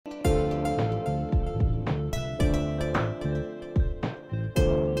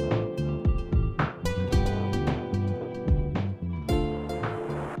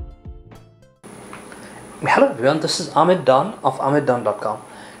Hello everyone, this is Ahmed Dawn of ahmeddawn.com.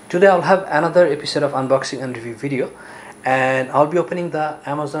 Today I'll have another episode of unboxing and review video, and I'll be opening the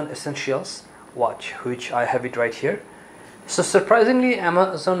Amazon Essentials watch, which I have it right here. So surprisingly,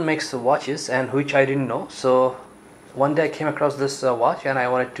 Amazon makes watches, and which I didn't know. So one day I came across this watch and I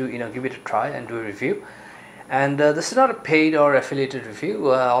wanted to give it a try and do a review. And this is not a paid or affiliated review.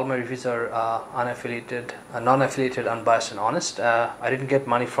 All my reviews are unaffiliated, non-affiliated, unbiased and honest. I didn't get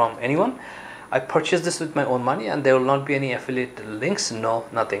money from anyone. I purchased this with my own money, and there will not be any affiliate links, no,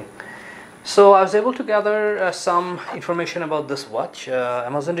 nothing. So I was able to gather some information about this watch.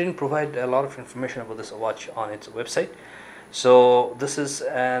 Amazon didn't provide a lot of information about this watch on its website. So this is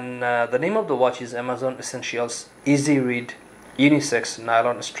the name of the watch is Amazon Essentials Easy Read Unisex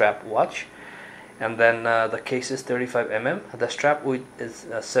Nylon Strap Watch. And then the case is 35 mm. The strap width is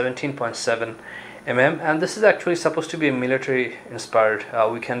 17.7 mm, and this is actually supposed to be a military inspired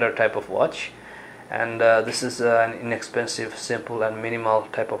weekender type of watch. And this is an inexpensive, simple and minimal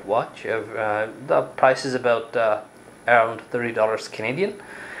type of watch. The price is about around $30 Canadian,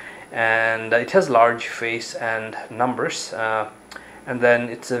 and it has large face and numbers, and then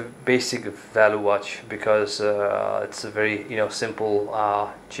it's a basic value watch because it's a very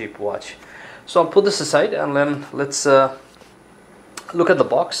simple cheap watch. So I'll put this aside and then let's look at the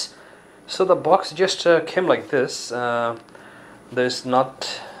box. So the box just came like this. There's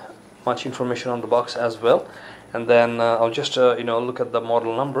not much information on the box as well, and then I'll just look at the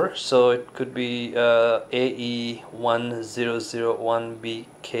model number. So it could be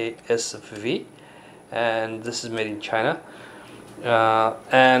AE1001BKSV, and this is made in China.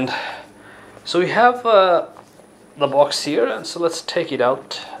 And so we have the box here, and so let's take it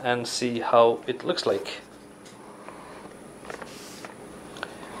out and see how it looks like.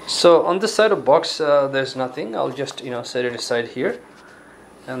 So on this side of box there's nothing. I'll just set it aside here,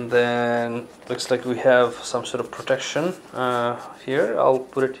 and then looks like we have some sort of protection here. I'll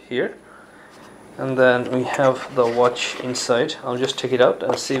put it here, and then we have the watch inside. I'll just take it out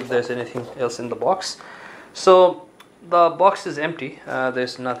and see if there's anything else in the box. So the box is empty,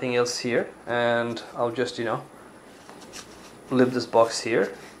 there's nothing else here, and I'll just leave this box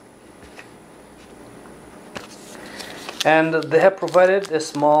here. And they have provided a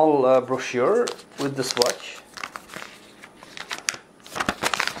small brochure with this watch.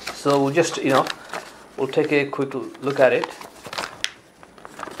 So we'll just we'll take a quick look at it.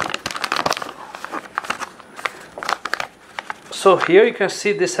 So here you can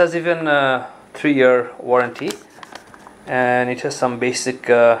see this has even a 3-year warranty, and it has some basic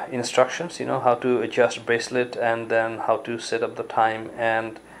instructions, how to adjust bracelet, and then how to set up the time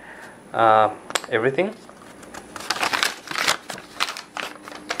and everything.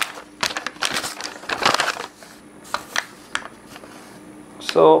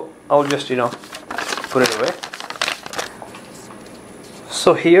 So I'll just put it away.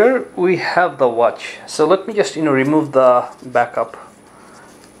 So here we have the watch. So let me just remove the backup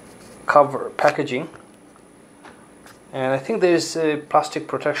cover packaging, and I think there is a plastic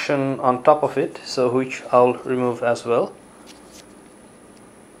protection on top of it, so which I'll remove as well.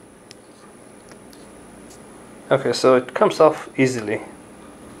 Okay, so it comes off easily,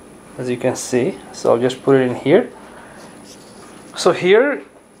 as you can see. So I'll just put it in here. So here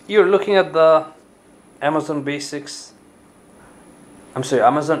you're looking at the Amazon Essentials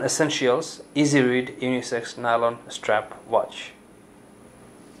Easy Read Unisex Nylon Strap Watch.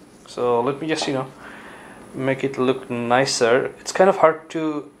 So let me just make it look nicer. It's kind of hard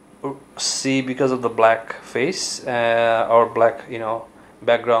to see because of the black face or black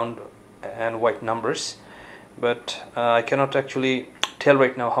background and white numbers, but I cannot actually tell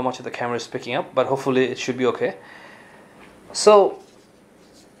right now how much the camera is picking up, but hopefully it should be okay. So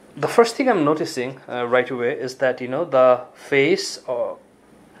the first thing I'm noticing right away is that the face or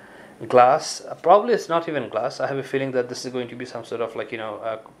glass, probably it's not even glass. I have a feeling that this is going to be some sort of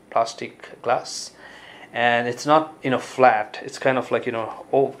plastic glass, and it's not flat. It's kind of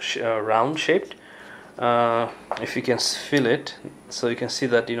round shaped. If you can feel it, so you can see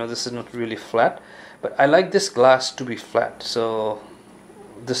that this is not really flat, but I like this glass to be flat, so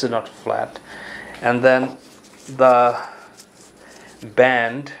this is not flat. And then the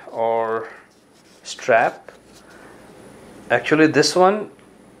band or strap, actually this one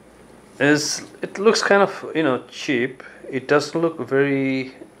it looks kind of cheap. It doesn't look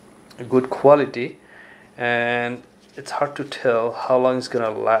very good quality, and it's hard to tell how long it's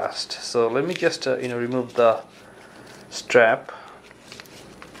gonna last. So let me just remove the strap.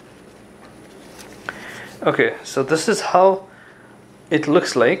 Okay, so this is how it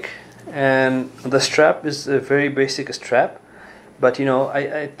looks like, and the strap is a very basic strap, But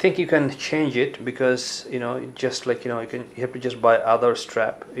I think you can change it, because just like you have to just buy other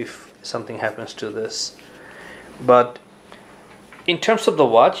strap if something happens to this. But in terms of the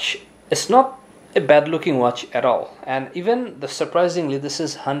watch, it's not a bad looking watch at all. And even surprisingly, this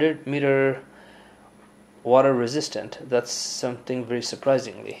is 100-meter water resistant. That's something very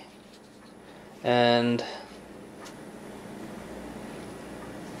surprisingly. And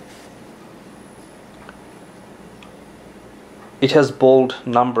it has bold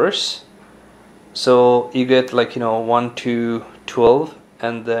numbers, so you get 1 to 12,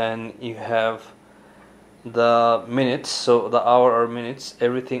 and then you have the minutes, so the hour or minutes,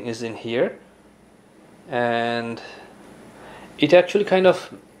 everything is in here. And it actually kind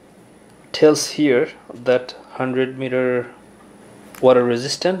of tells here that 100-meter water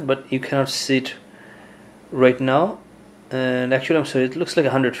resistant, but you cannot see it right now. And actually, I'm sorry, it looks like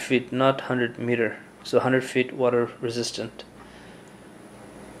 100 feet, not 100-meter, so 100 feet water resistant.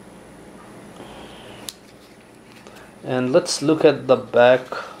 And let's look at the back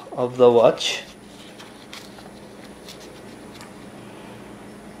of the watch.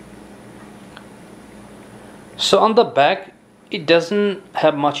 So on the back, it doesn't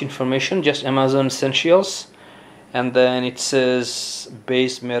have much information, just Amazon Essentials, and then it says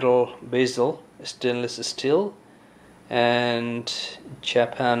base metal bezel, stainless steel, and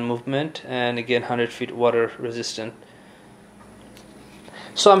Japan movement, and again 100 feet water resistant.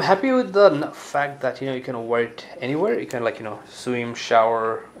 So I'm happy with the fact that you can wear it anywhere. You can swim,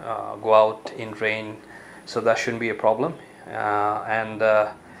 shower, go out in rain, so that shouldn't be a problem.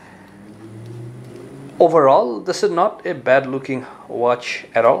 Overall, this is not a bad looking watch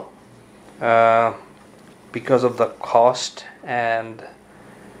at all, because of the cost and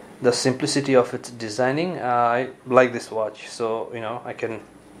the simplicity of its designing. I like this watch, so I can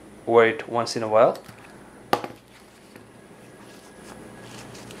wear it once in a while.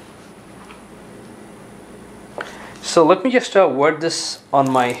 So let me just wear this on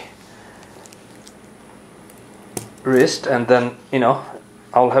my wrist, and then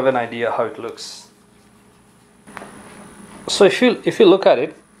I'll have an idea how it looks. So if you look at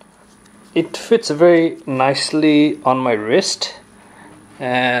it, it fits very nicely on my wrist,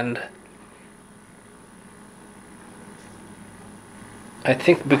 and I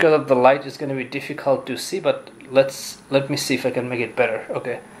think because of the light it's going to be difficult to see, but let me see if I can make it better.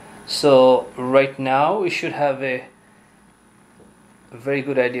 Okay, so right now we should have a very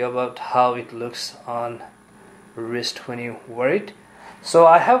good idea about how it looks on wrist when you wear it. So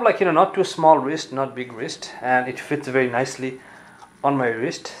I have not too small wrist, not big wrist, and it fits very nicely on my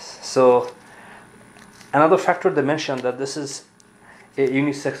wrist. So another factor they mentioned, that this is a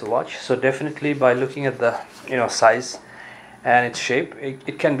unisex watch, so definitely by looking at the size and its shape,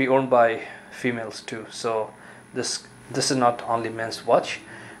 it can be worn by females too. So this is not only men's watch,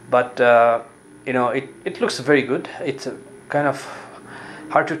 but it looks very good. It's kind of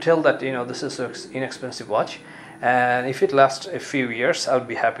hard to tell that this is an inexpensive watch, and if it lasts a few years, I would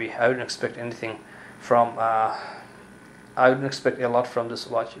be happy. I wouldn't expect anything from I wouldn't expect a lot from this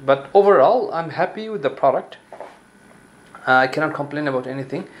watch, but overall I'm happy with the product. I cannot complain about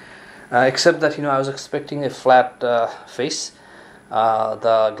anything, except that I was expecting a flat face,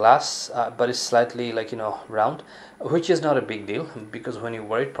 the glass, but it's slightly round, which is not a big deal, because when you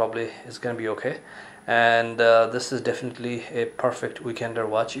wear it probably it's gonna be okay. And this is definitely a perfect weekender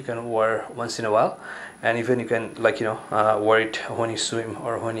watch. You can wear once in a while, and even you can wear it when you swim,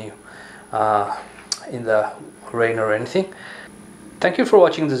 or when you in the rain or anything. Thank you for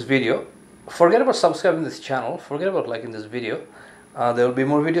watching this video. Forget about subscribing this channel, forget about liking this video. There will be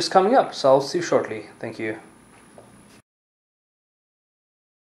more videos coming up, so I'll see you shortly. Thank you.